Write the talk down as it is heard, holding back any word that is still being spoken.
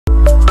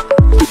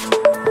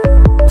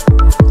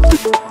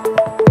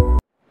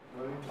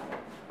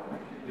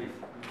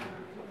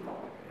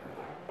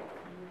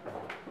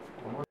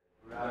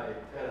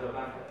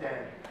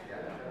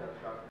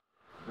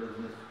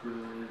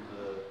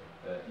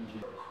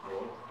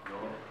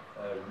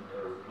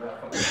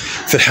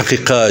في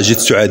الحقيقة جد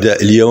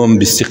سعداء اليوم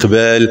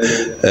باستقبال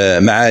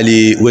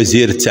معالي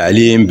وزير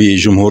التعليم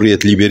بجمهورية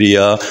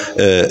الليبيرية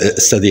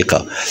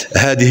الصديقة.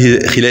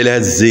 خلال هذه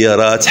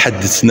الزيارات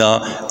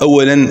تحدثنا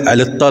أولا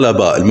على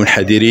الطلبة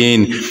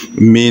المنحدرين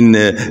من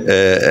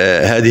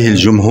هذه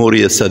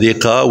الجمهورية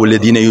الصديقة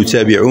والذين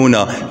يتابعون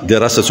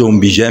دراستهم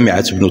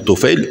بجامعة ابن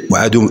طفيل،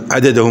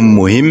 وعددهم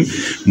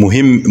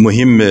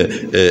مهم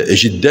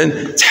جدا.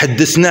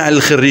 تحدثنا عن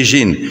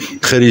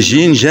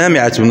خريجين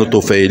جامعة ابن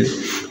طفيل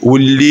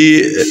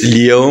واللي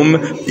اليوم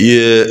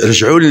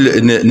رجعوا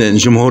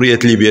لجمهورية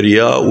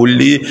الليبيرية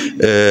واللي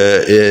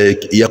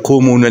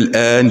يقومون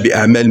الآن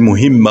بأعمال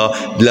مهمة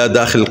لا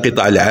داخل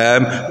القطاع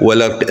العام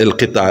ولا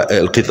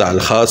القطاع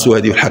الخاص،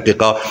 وهذه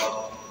الحقيقة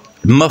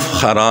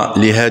مفخرة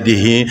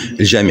لهذه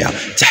الجامعة.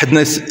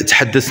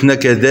 تحدثنا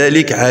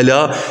كذلك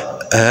على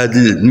هذه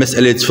المسألة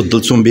اللي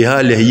تفضلتم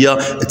بها اللي هي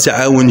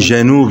التعاون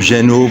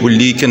جنوب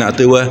واللي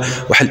كنعطيوه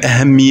واحد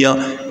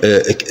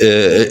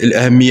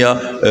الأهمية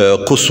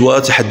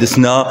قصوى.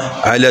 تحدثنا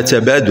على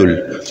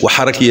تبادل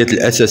وحركية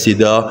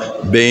الأساتذة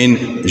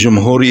بين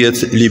جمهورية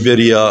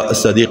ليبيريا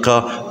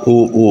الصديقة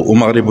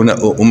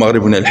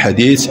ومغربنا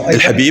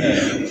الحبيب،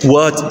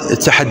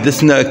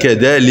 وتحدثنا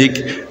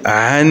كذلك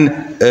عن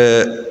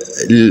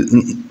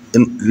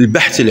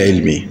البحث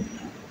العلمي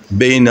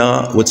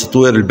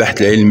وتطوير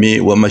البحث العلمي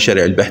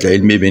ومشاريع البحث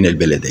العلمي بين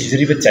البلدين.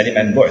 تجربة التعليم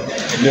عن بعد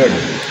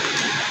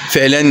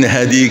فعلا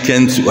هذه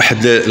كانت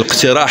واحد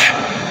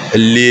الاقتراح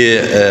اللي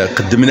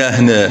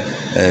قدمناه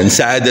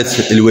لسعادة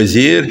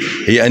الوزير،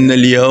 هي أن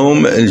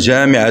اليوم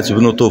جامعة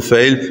ابن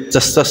طفيل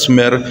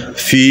تستثمر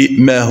في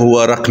ما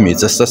هو رقمي،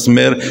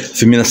 تستثمر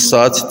في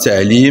منصات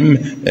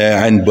التعليم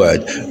عن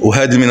بعد،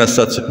 وهذه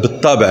المنصات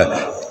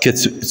بالطبع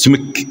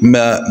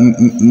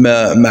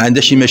ما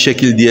عندهاش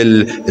مشاكل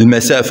ديال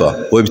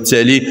المسافة،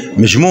 وبالتالي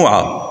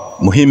مجموعة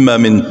مهمة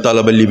من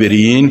الطلبة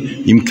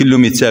الليبيريين يمكن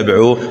لهم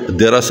يتابعوا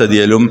الدراسة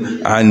ديالهم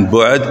عن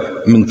بعد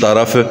من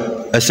طرف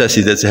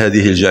أساتذة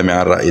هذه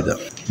الجامعة الرائدة.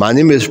 My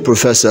name is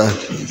Professor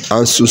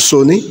Ansu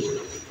Soni.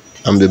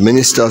 I'm the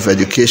Minister of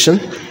Education,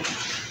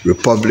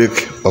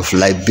 Republic of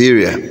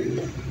Liberia.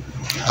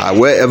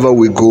 Wherever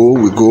we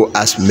go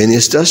as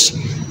ministers,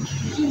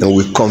 and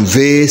we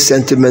convey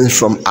sentiments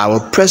from our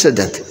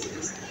president,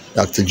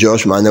 Dr.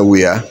 George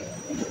Manawia,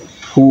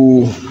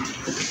 who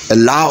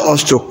allow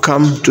us to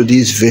come to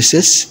these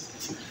visits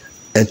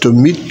and to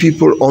meet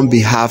people on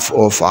behalf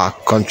of our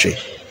country.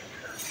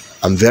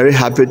 I'm very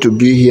happy to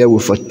be here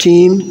with a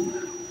team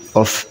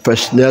of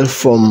personnel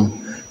from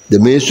the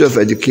Ministry of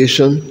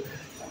Education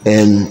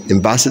and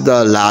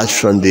Ambassador Large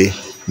from the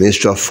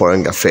Ministry of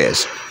Foreign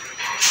Affairs.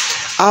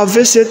 Our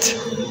visit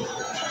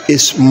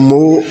is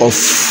more of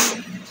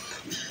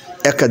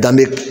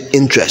academic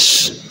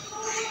interest.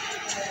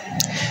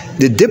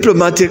 The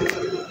diplomatic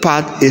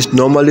part is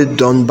normally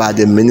done by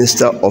the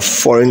Minister of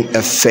Foreign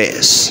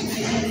Affairs.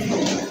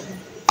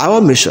 Our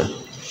mission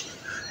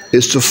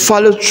is to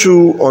follow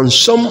through on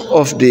some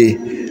of the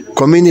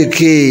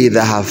communiques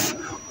that have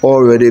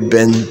already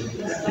been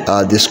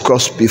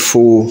discussed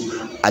before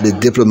at the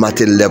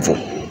diplomatic level.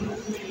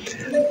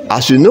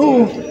 As you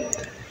know,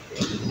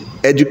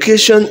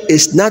 education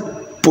is not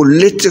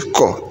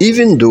political,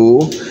 even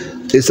though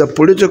it's a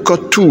political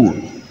tool.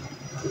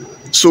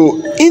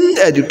 So in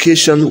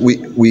education,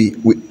 we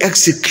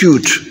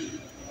execute.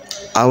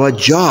 Our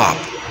job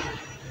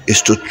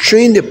is to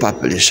train the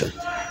population,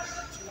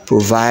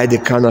 provide the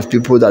kind of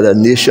people that a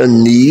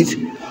nation needs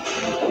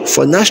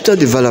for national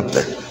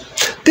development.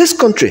 This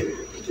country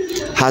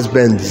has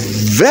been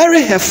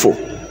very helpful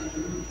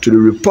to the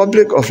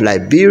Republic of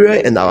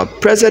Liberia, and our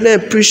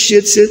president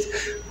appreciates it.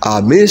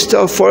 Our Minister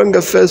of Foreign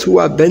Affairs who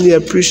have been here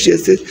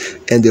appreciates it,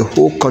 and the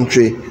whole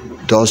country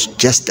does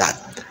just that.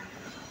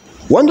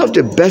 One of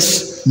the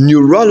best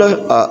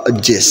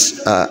neurologists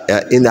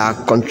in our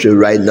country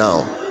right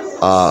now,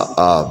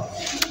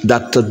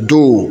 Dr.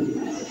 Doe,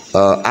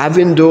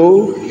 having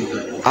Doe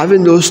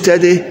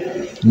study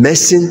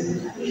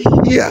medicine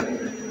here.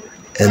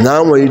 And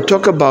now when you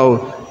talk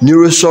about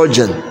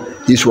neurosurgeon,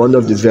 he's one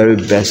of the very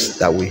best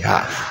that we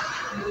have.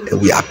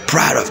 And we are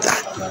proud of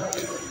that.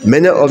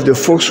 Many of the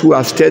folks who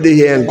have studied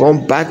here and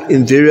gone back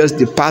in various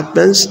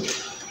departments,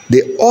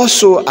 they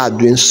also are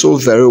doing so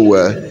very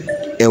well,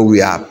 and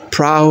we are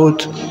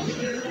proud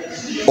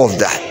of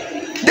that.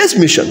 This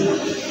mission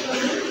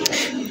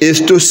is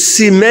to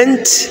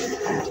cement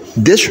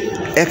this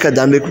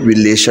academic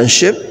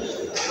relationship,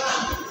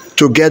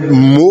 to get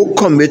more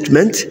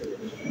commitment.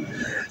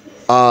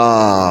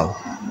 The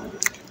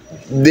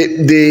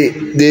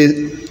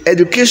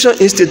education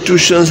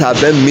institutions have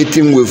been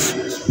meeting with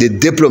the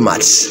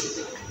diplomats.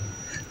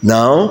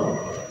 Now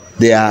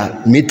they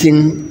are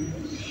meeting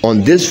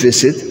on this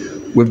visit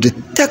with the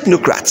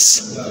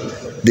technocrats,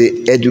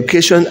 the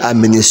education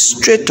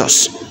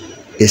administrators.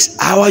 It's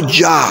our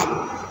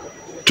job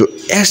to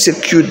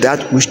execute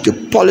that which the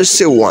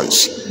policy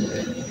wants.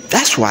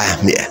 That's why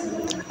I'm here.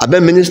 I've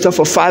been minister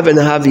for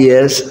 5.5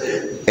 years,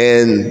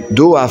 and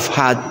though I've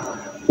had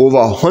over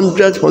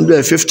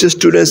 150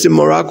 students in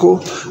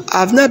Morocco,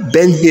 I've not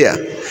been here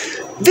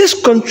This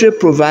country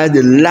provides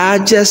the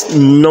largest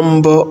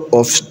number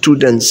of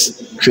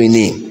students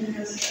training.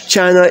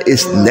 China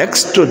is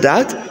next to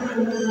that,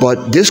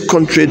 but this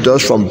country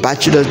does from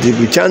bachelor's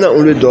degree. China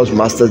only does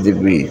master's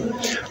degree.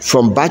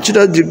 From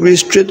bachelor's degree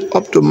straight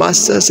up to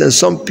master's and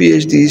some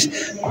PhDs,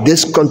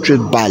 this country's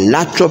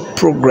bilateral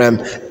program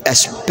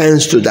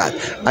expands to that.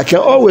 I can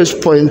always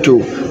point to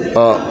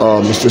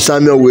Mr.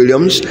 Samuel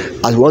Williams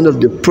as one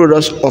of the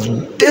products of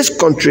this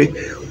country,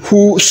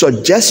 who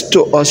suggests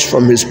to us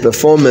from his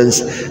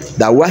performance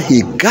that what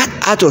he got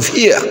out of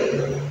here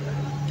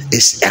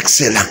is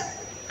excellent.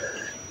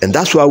 And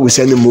that's why we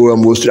send him more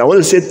and more students. I want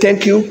to say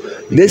thank you.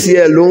 This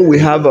year alone, we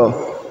have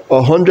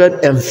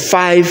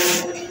 105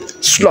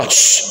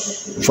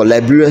 slots for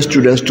Liberian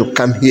students to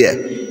come here.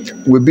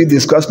 We'll be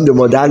discussing the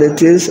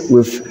modalities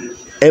with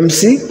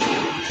MC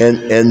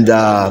and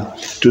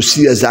to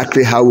see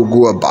exactly how we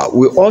go about.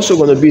 We're also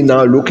going to be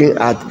now looking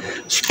at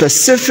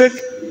specific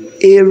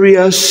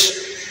areas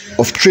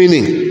of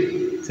training.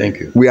 Thank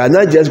you. We are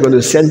not just going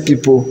to send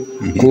people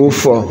go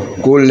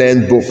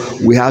learn book.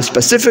 We have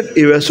specific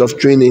areas of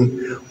training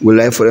we'd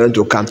like for them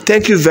to come.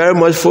 Thank you very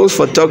much, folks,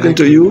 for talking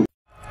to you.